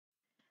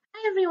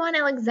Hi everyone,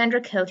 Alexandra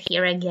Cote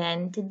here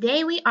again.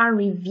 Today we are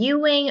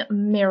reviewing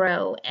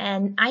Miro,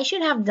 and I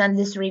should have done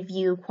this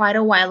review quite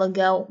a while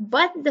ago,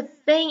 but the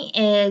thing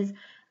is,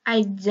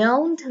 I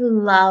don't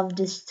love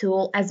this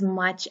tool as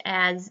much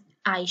as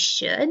I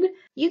should.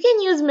 You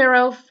can use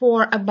Miro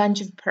for a bunch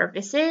of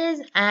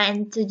purposes,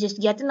 and to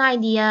just get an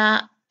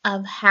idea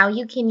of how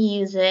you can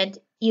use it,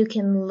 you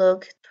can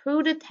look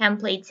through the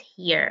templates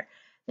here.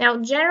 Now,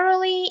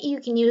 generally, you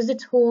can use the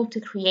tool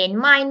to create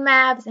mind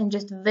maps and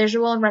just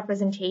visual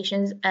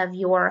representations of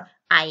your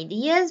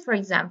ideas, for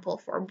example,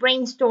 for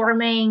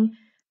brainstorming,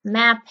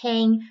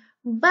 mapping,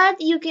 but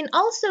you can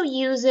also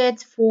use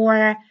it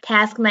for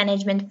task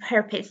management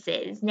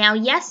purposes. Now,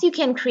 yes, you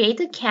can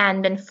create a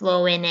Kanban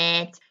flow in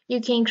it,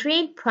 you can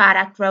create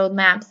product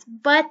roadmaps,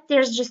 but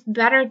there's just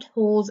better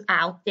tools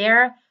out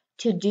there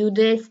to do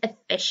this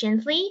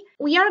efficiently.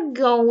 We are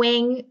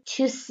going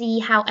to see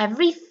how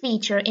every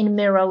feature in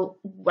Miro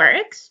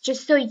works,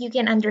 just so you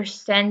can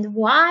understand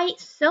why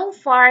so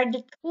far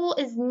the tool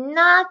is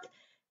not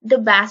the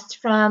best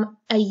from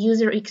a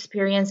user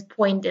experience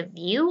point of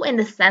view, in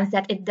the sense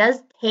that it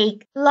does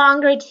take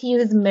longer to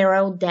use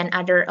Miro than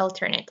other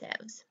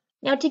alternatives.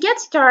 Now, to get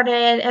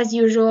started, as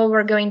usual,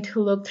 we're going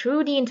to look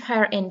through the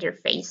entire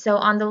interface. So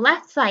on the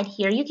left side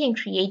here, you can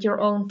create your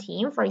own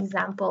team. For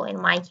example,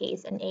 in my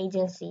case, an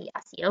agency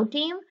SEO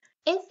team.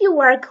 If you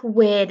work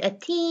with a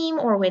team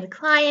or with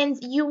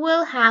clients, you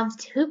will have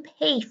to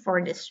pay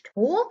for this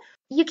tool.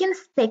 You can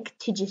stick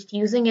to just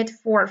using it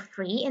for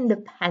free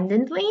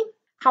independently.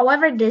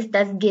 However, this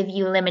does give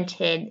you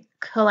limited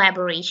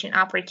collaboration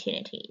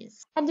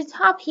opportunities. At the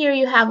top here,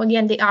 you have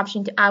again the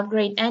option to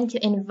upgrade and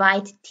to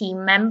invite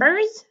team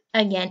members.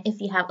 Again, if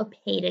you have a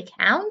paid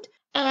account.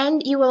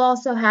 And you will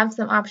also have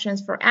some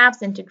options for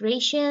apps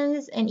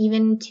integrations and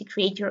even to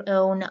create your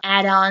own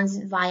add-ons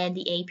via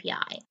the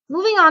API.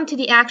 Moving on to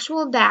the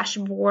actual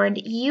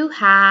dashboard, you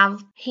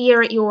have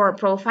here your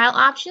profile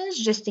options,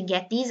 just to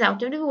get these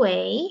out of the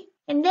way.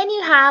 And then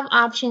you have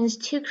options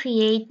to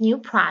create new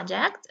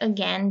projects.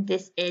 Again,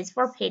 this is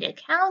for paid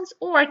accounts,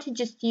 or to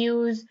just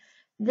use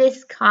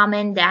this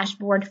common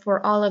dashboard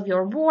for all of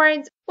your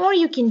boards, or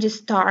you can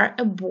just start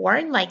a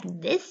board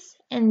like this,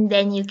 and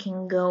then you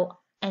can go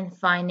and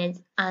find it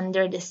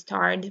under the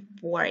Start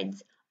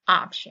Boards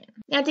option.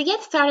 Now, to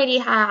get started,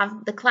 you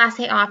have the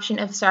classic option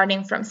of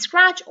starting from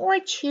scratch or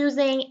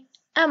choosing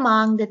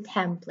among the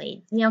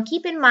templates. Now,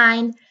 keep in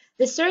mind,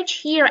 the search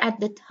here at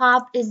the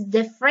top is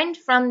different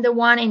from the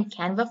one in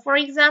Canva, for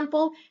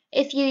example.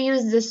 If you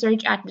use the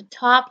search at the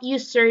top, you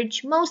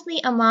search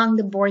mostly among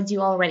the boards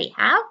you already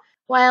have.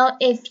 While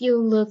if you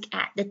look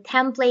at the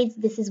templates,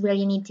 this is where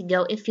you need to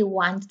go if you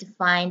want to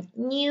find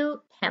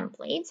new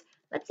templates.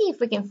 Let's see if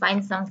we can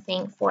find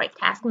something for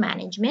task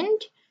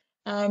management.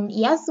 And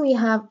yes, we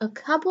have a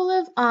couple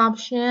of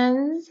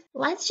options.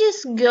 Let's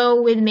just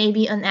go with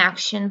maybe an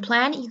action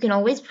plan. You can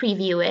always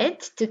preview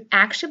it to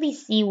actually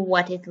see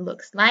what it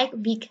looks like,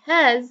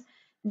 because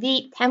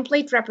the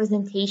template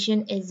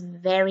representation is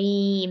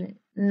very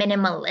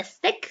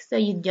minimalistic, so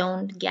you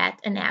don't get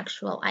an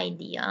actual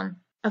idea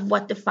of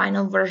what the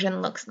final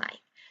version looks like.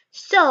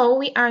 So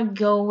we are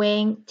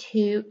going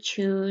to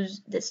choose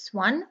this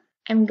one.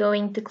 I'm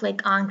going to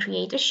click on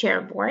Create a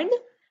Share Board.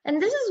 And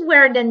this is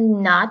where the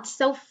not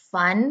so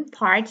fun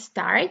part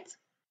starts.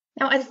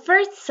 Now, at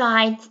first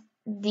sight,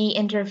 the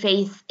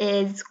interface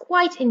is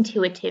quite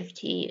intuitive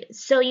to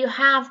use. So you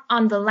have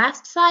on the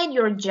left side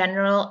your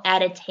general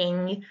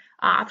editing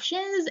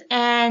options.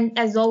 And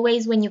as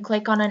always, when you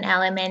click on an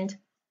element,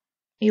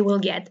 you will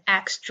get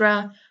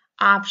extra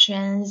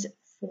options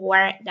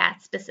for that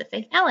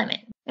specific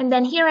element. And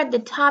then here at the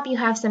top, you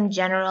have some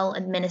general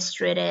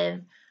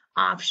administrative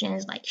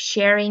options like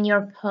sharing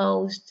your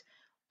post,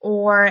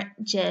 or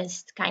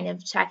just kind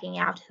of checking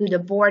out who the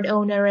board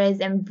owner is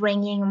and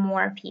bringing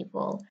more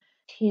people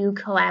to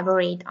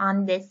collaborate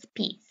on this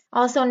piece.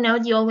 Also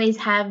note, you always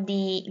have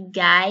the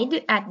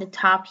guide at the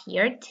top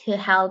here to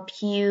help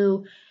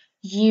you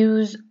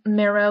use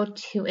Miro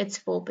to its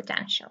full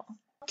potential.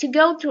 To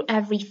go through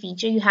every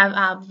feature, you have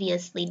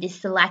obviously the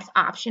select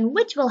option,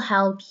 which will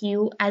help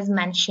you, as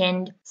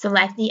mentioned,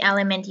 select the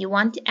element you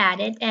want to add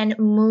it and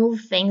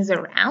move things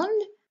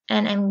around.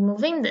 And I'm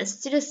moving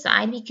this to the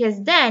side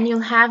because then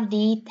you'll have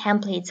the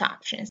templates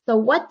options. So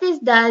what this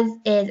does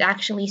is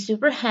actually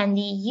super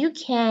handy. You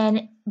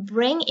can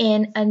bring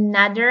in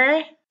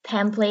another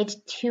template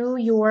to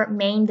your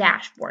main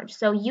dashboard.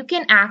 So you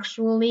can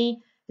actually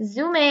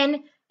zoom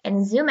in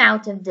and zoom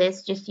out of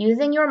this just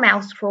using your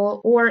mouse scroll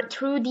or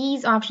through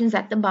these options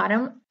at the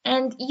bottom.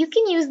 And you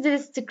can use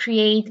this to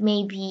create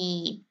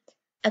maybe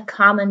a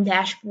common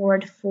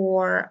dashboard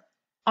for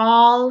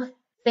all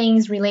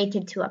things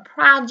related to a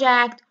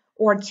project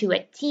or to a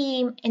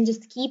team, and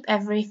just keep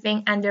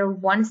everything under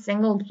one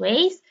single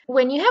place.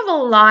 When you have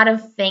a lot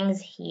of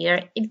things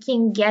here, it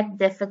can get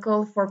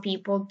difficult for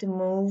people to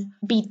move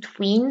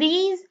between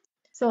these.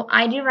 So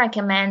I do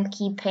recommend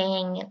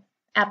keeping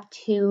up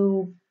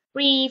to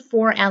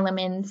 3-4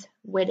 elements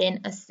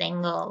within a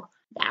single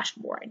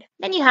dashboard.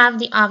 Then you have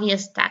the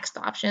obvious text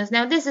options.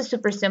 Now this is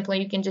super simple.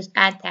 You can just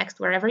add text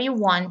wherever you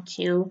want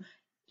to,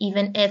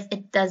 even if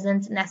it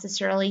doesn't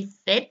necessarily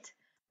fit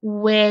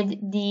with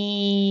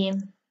the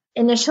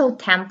initial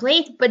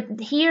template. But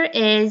here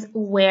is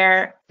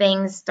where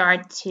things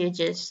start to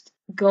just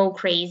go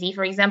crazy.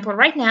 For example,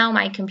 right now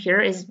my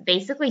computer is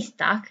basically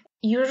stuck.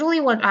 Usually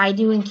what I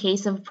do in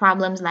case of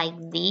problems like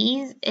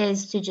these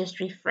is to just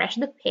refresh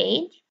the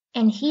page.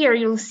 And here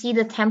you'll see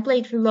the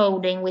template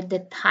loading with the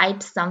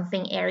type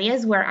something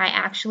areas where I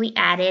actually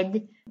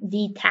added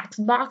the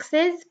text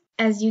boxes.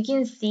 As you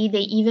can see, they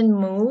even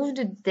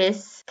moved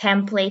this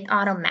template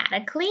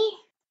automatically.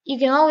 You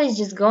can always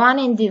just go on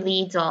and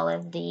delete all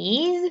of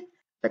these,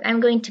 but I'm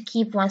going to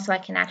keep one so I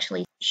can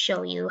actually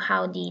show you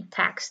how the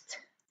text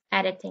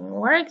editing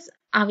works.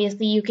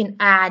 Obviously, you can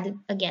add,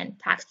 again,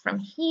 text from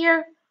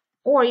here,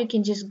 or you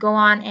can just go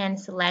on and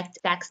select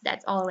text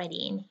that's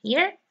already in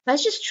here.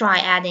 Let's just try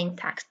adding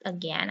text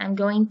again. I'm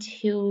going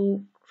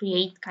to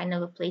create kind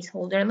of a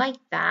placeholder like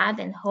that,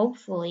 and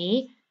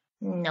hopefully,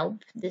 nope,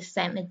 this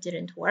time it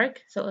didn't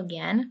work. So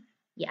again,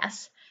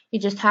 yes, you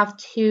just have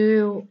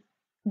to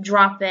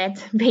drop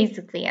it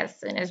basically as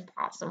soon as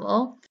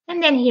possible.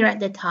 And then here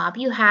at the top,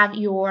 you have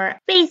your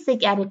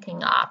basic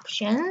editing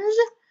options.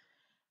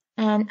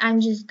 And I'm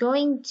just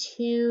going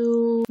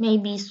to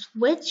maybe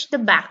switch the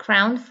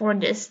background for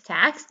this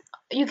text.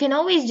 You can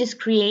always just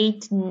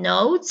create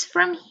notes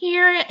from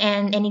here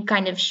and any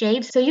kind of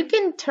shape. So you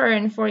can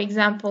turn, for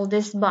example,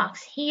 this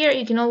box here,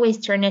 you can always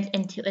turn it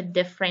into a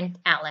different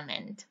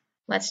element.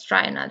 Let's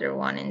try another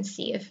one and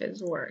see if it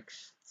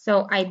works.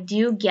 So I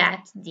do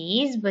get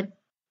these, but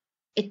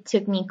it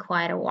took me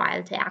quite a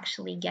while to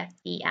actually get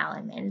the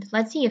element.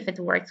 Let's see if it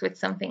works with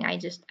something I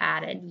just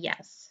added.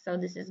 Yes, so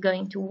this is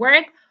going to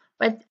work.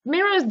 But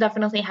Miro is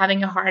definitely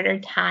having a harder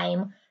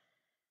time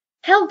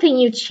helping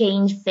you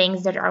change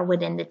things that are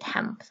within the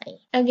template.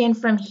 Again,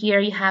 from here,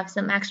 you have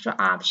some extra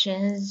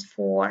options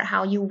for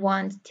how you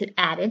want to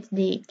edit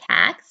the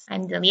text.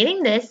 I'm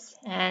deleting this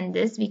and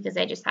this because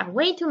I just have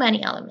way too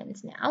many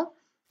elements now.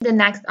 The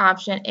next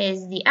option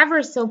is the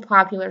ever so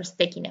popular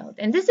sticky note.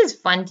 And this is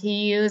fun to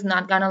use,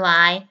 not gonna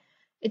lie.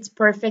 It's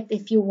perfect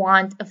if you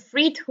want a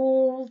free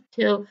tool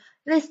to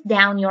list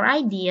down your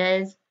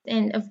ideas.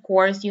 And of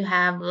course, you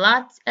have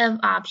lots of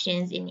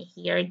options in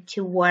here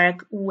to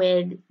work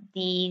with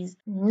these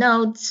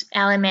notes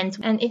elements.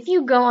 And if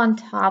you go on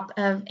top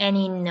of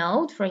any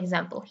note, for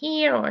example,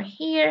 here or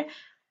here,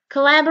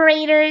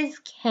 collaborators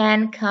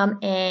can come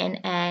in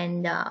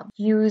and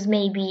use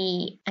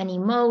maybe an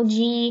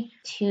emoji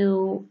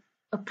to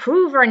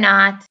approve or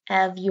not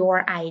of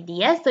your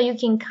idea. So you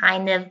can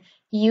kind of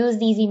use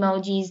these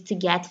emojis to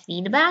get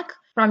feedback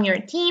from your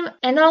team.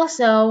 And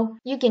also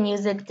you can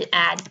use it to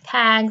add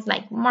tags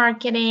like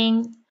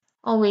marketing.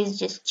 Always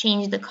just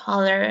change the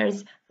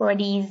colors for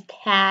these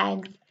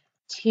tags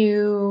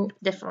to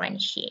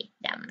differentiate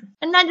them.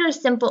 Another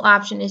simple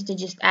option is to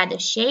just add a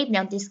shape.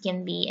 Now this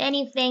can be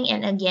anything,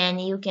 and again,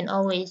 you can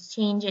always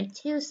change it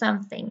to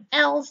something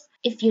else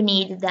if you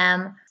need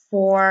them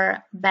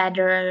for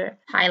better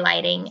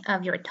highlighting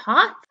of your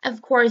thoughts.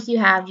 Of course, you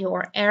have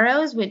your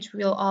arrows, which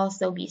will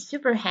also be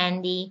super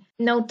handy.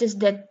 Notice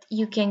that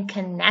you can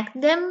connect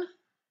them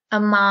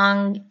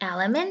among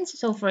elements.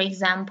 So for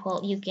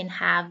example, you can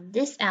have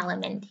this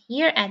element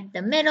here at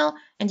the middle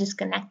and just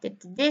connect it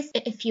to this.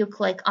 If you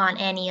click on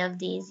any of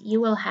these,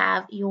 you will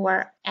have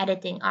your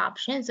editing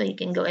options. So you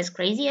can go as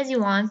crazy as you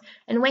want.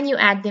 And when you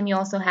add them, you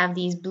also have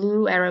these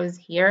blue arrows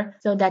here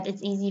so that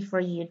it's easy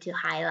for you to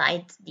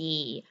highlight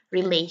the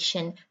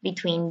relation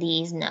between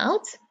these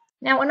notes.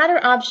 Now,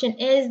 another option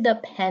is the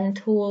pen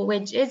tool,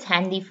 which is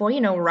handy for,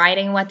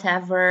 writing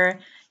whatever.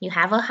 You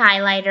have a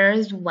highlighter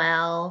as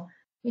well.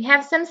 We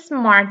have some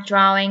smart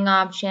drawing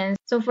options.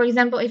 So for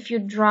example, if you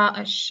draw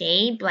a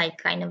shape, like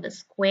kind of a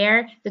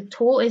square, the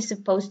tool is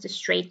supposed to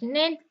straighten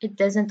it. It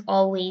doesn't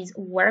always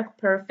work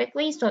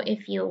perfectly. So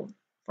if you,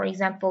 for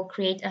example,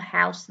 create a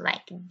house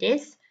like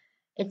this,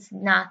 it's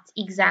not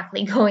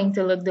exactly going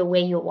to look the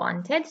way you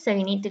want it. So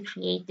you need to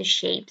create the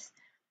shapes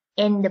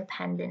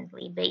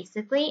independently,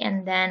 basically,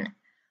 and then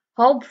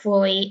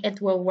hopefully it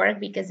will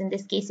work, because in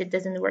this case it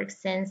doesn't work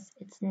since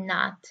it's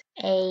not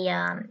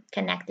a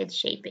connected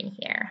shape in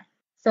here.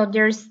 So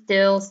there's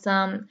still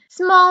some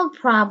small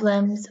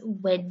problems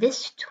with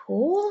this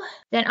tool.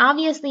 Then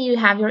obviously you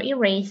have your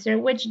eraser,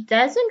 which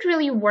doesn't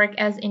really work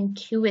as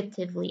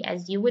intuitively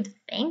as you would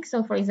think.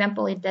 So for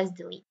example, it does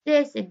delete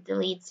this, it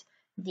deletes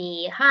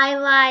the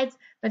highlights,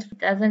 but it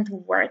doesn't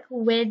work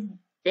with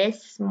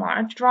this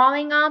smart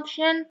drawing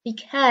option,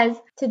 because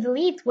to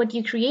delete what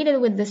you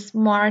created with the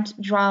smart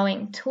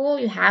drawing tool,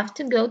 you have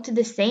to go to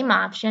the same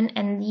option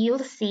and you'll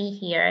see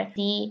here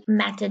the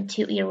method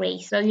to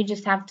erase. So you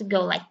just have to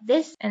go like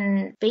this,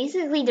 and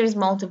basically there's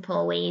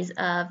multiple ways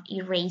of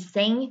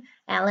erasing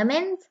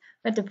elements,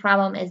 but the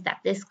problem is that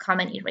this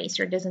common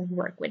eraser doesn't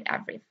work with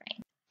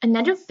everything.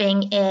 Another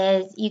thing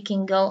is you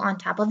can go on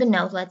top of the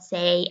note, let's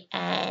say,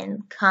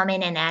 and come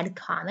in and add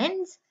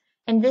comments.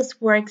 And this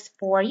works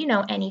for,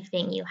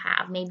 anything you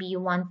have. Maybe you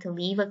want to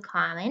leave a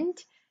comment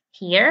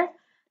here.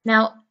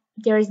 Now,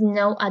 there's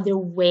no other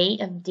way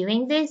of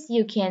doing this.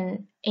 You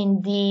can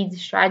indeed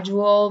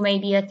schedule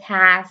maybe a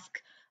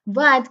task,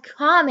 but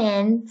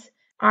comments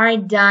are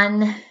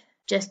done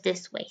just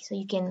this way. So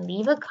you can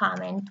leave a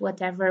comment,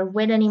 whatever,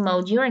 with an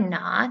emoji or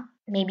not.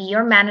 Maybe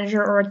your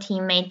manager or a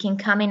teammate can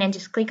come in and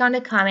just click on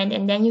the comment,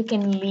 and then you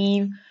can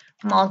leave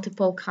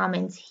multiple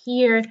comments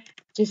here.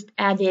 Just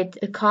edit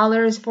the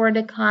colors for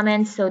the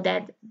comments so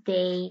that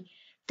they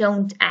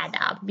don't add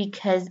up,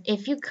 because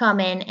if you come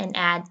in and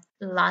add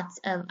lots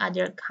of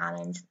other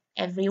comments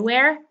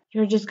everywhere,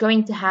 you're just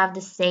going to have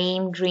the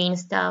same green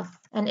stuff,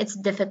 and it's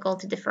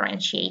difficult to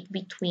differentiate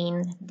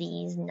between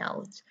these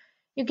nodes.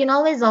 You can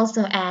always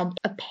also add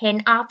a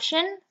pin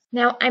option.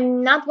 Now,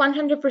 I'm not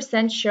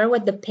 100% sure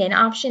what the pin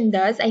option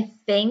does. I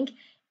think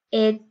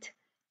it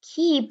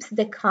keeps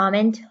the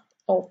comment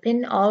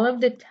open all of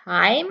the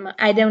time.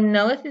 I don't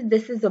know if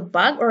this is a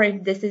bug or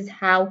if this is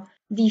how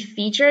the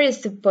feature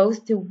is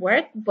supposed to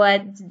work,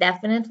 but it's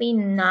definitely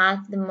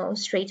not the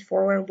most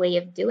straightforward way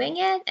of doing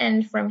it.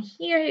 And from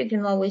here, you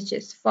can always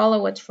just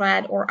follow a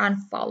thread or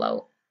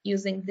unfollow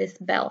using this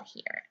bell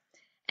here.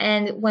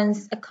 And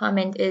once a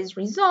comment is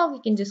resolved,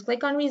 you can just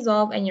click on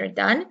resolve and you're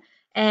done.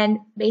 And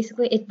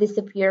basically it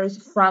disappears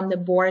from the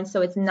board,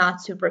 so it's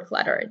not super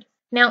cluttered.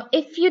 Now,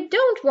 if you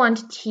don't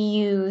want to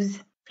use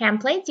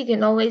templates, you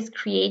can always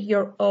create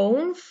your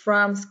own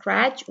from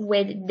scratch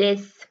with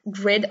this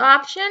grid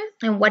option.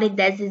 And what it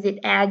does is it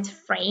adds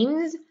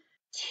frames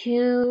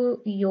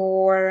to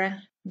your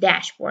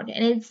dashboard.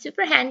 And it's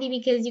super handy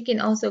because you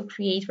can also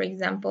create, for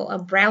example, a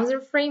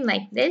browser frame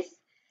like this.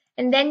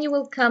 And then you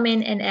will come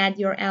in and add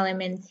your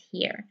elements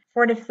here.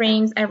 For the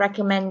frames, I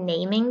recommend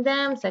naming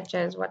them, such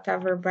as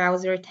whatever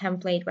browser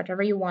template,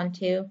 whatever you want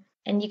to.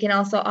 And you can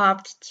also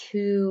opt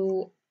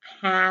to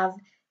have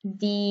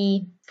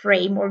the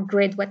frame or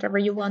grid, whatever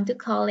you want to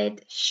call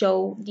it,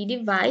 show the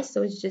device,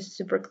 so it's just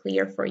super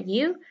clear for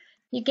you.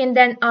 You can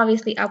then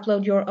obviously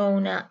upload your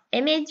own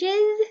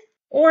images,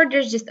 or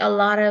there's just a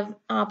lot of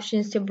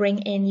options to bring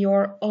in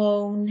your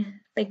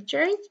own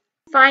pictures.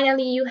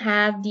 Finally, you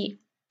have the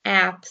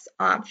apps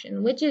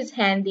option, which is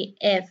handy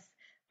if,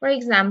 for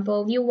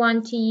example, you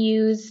want to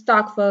use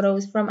stock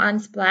photos from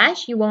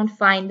Unsplash. You won't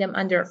find them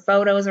under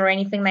photos or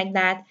anything like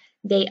that.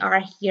 They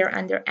are here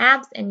under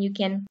apps, and you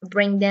can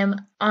bring them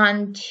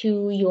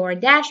onto your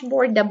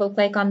dashboard, double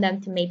click on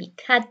them to maybe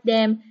cut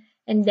them,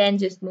 and then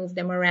just move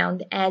them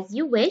around as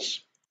you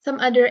wish. Some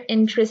other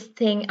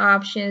interesting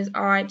options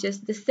are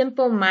just the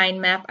simple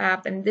mind map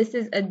app, and this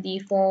is a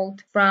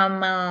default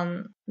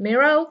from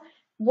Miro.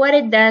 What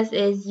it does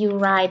is you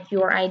write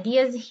your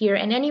ideas here,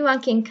 and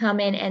anyone can come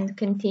in and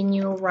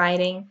continue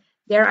writing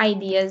their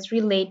ideas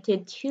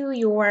related to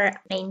your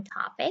main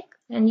topic.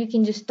 And you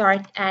can just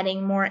start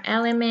adding more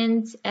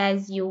elements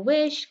as you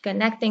wish,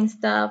 connecting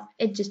stuff.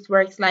 It just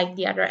works like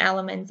the other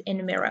elements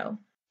in Miro.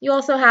 You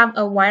also have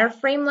a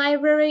wireframe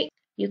library.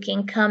 You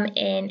can come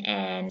in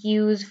and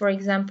use, for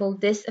example,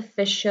 this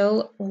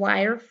official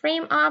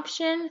wireframe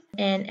option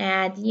and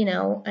add,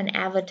 an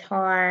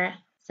avatar,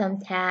 some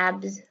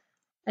tabs,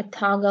 a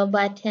toggle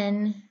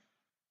button,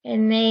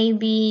 and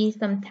maybe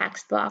some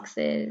text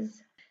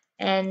boxes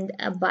and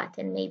a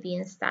button maybe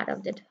instead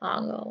of the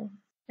toggle.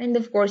 And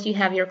of course, you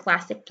have your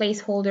classic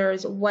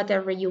placeholders,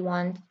 whatever you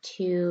want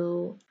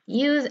to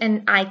use,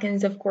 and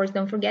icons, of course,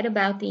 don't forget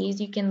about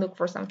these. You can look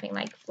for something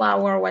like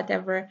flower or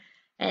whatever.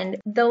 And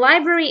the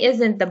library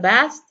isn't the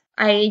best.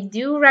 I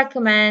do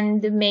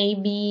recommend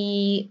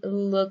maybe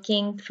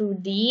looking through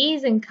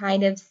these and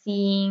kind of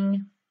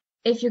seeing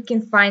if you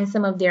can find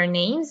some of their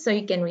names so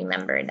you can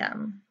remember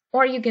them.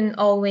 Or you can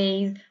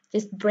always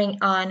just bring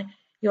on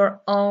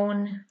your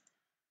own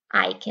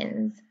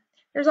icons.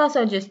 There's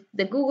also just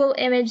the Google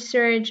image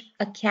search,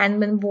 a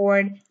Kanban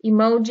board,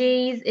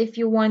 emojis if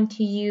you want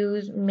to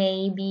use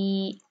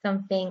maybe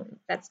something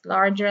that's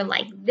larger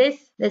like this.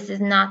 This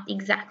is not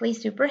exactly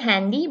super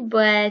handy,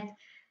 but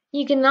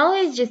you can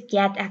always just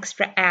get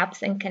extra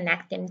apps and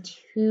connect them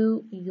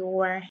to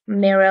your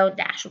Miro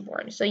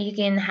dashboard. So you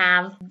can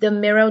have the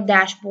Miro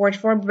dashboard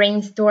for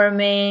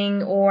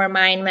brainstorming or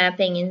mind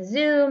mapping in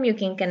Zoom. You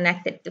can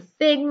connect it to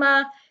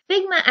Figma.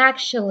 Figma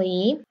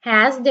actually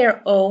has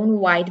their own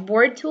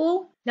whiteboard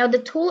tool. Now the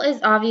tool is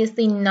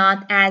obviously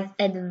not as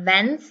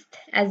advanced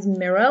as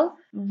Miro,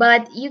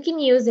 but you can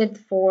use it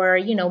for,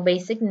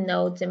 basic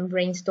notes and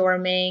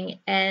brainstorming,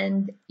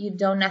 and you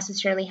don't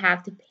necessarily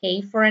have to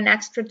pay for an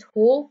extra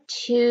tool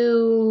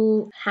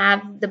to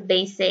have the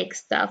basic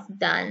stuff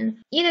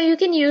done. You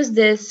can use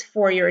this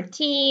for your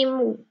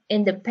team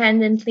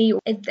independently.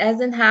 It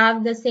doesn't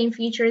have the same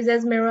features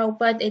as Miro,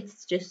 but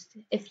it's just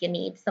if you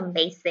need some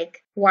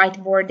basic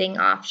whiteboarding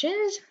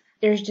options.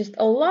 There's just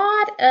a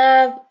lot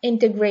of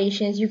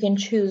integrations you can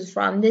choose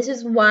from. This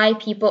is why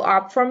people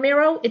opt for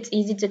Miro. It's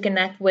easy to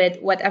connect with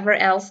whatever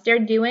else they're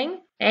doing,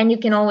 and you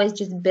can always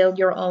just build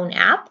your own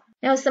app.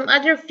 Now, some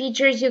other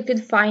features you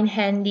could find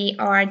handy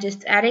are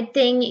just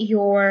editing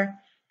your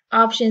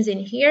options in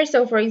here.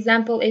 So, for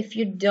example, if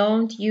you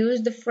don't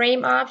use the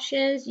frame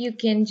options, you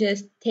can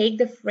just take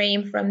the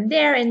frame from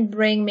there and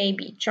bring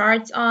maybe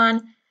charts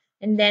on.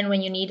 And then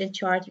when you need a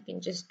chart, you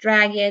can just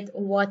drag it,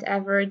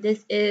 whatever.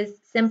 This is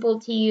simple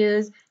to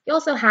use. You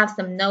also have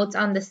some notes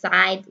on the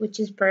side, which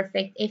is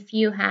perfect if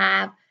you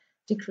have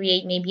to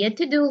create maybe a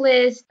to-do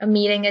list, a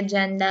meeting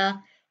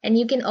agenda, and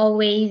you can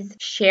always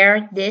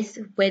share this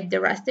with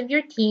the rest of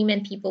your team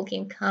and people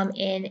can come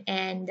in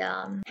and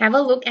have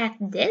a look at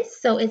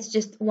this. So it's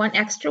just one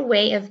extra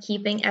way of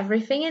keeping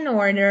everything in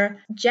order.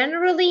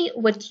 Generally,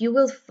 what you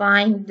will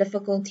find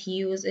difficult to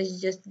use is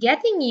just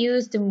getting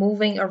used to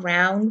moving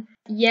around.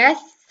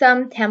 Yes,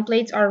 some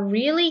templates are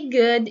really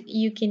good.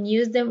 You can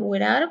use them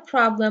without a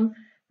problem.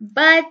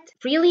 But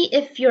really,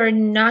 if you're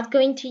not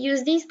going to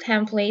use these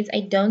templates, I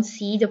don't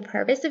see the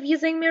purpose of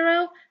using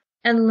Miro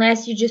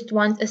unless you just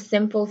want a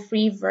simple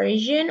free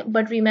version.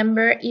 But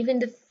remember, even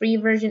the free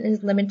version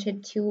is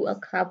limited to a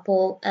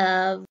couple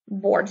of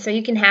boards. So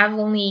you can have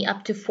only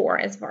up to 4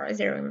 as far as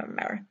I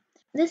remember.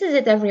 This is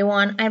it,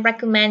 everyone. I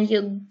recommend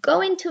you go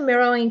into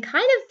Miro and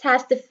kind of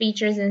test the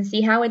features and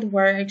see how it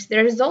works.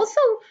 There's also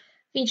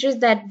features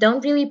that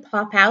don't really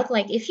pop out.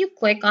 Like if you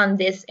click on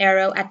this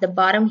arrow at the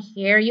bottom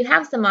here, you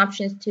have some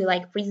options to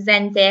like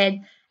present it,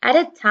 add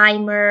a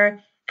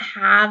timer,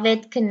 have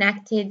it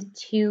connected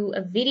to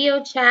a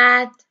video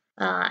chat,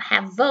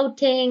 have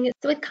voting.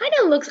 So it kind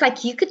of looks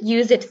like you could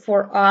use it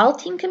for all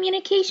team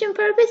communication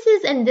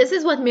purposes. And this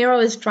is what Miro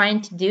is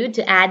trying to do,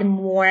 to add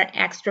more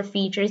extra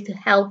features to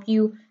help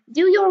you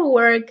do your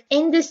work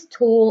in this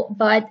tool.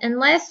 But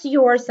unless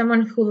you're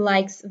someone who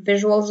likes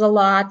visuals a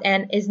lot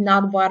and is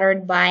not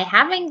bothered by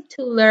having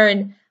to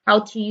learn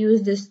how to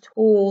use this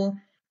tool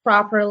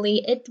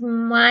properly, it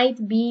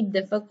might be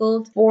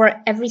difficult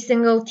for every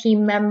single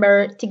team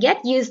member to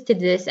get used to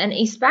this. And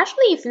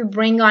especially if you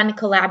bring on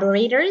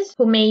collaborators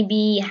who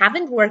maybe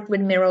haven't worked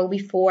with Miro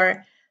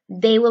before,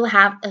 they will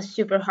have a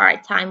super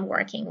hard time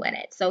working with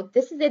it. So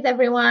this is it,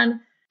 everyone.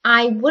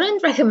 I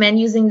wouldn't recommend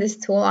using this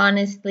tool,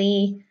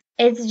 honestly.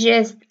 It's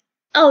just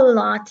a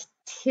lot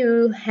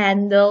to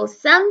handle.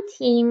 Some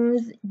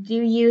teams do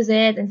use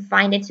it and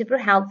find it super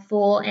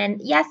helpful.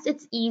 And yes,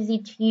 it's easy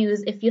to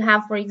use if you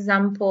have, for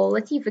example,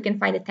 let's see if we can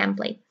find a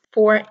template.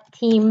 For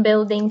team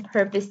building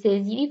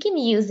purposes, you can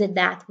use it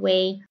that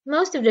way.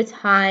 Most of the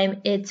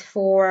time, it's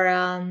for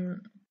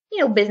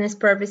business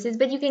purposes,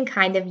 but you can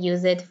kind of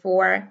use it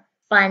for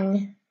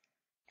fun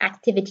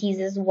activities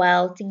as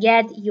well to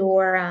get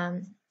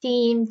your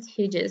team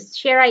to just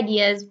share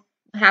ideas,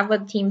 have a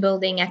team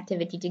building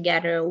activity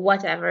together,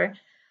 whatever.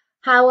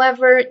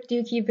 However,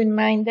 do keep in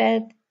mind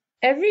that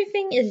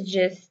everything is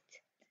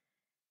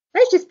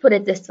let's just put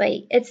it this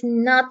way, it's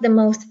not the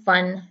most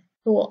fun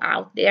tool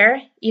out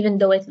there, even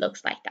though it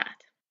looks like that.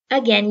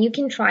 Again, you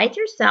can try it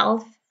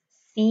yourself,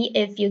 see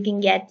if you can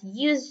get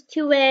used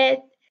to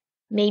it,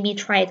 maybe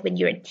try it with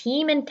your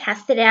team and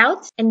test it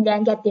out, and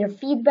then get their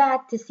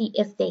feedback to see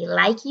if they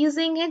like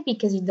using it,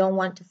 because you don't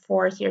want to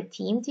force your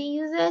team to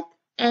use it.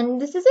 And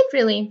this is it,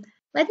 really.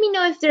 Let me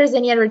know if there's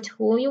any other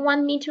tool you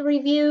want me to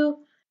review.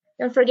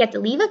 Don't forget to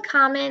leave a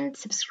comment,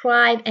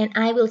 subscribe, and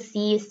I will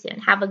see you soon.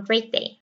 Have a great day.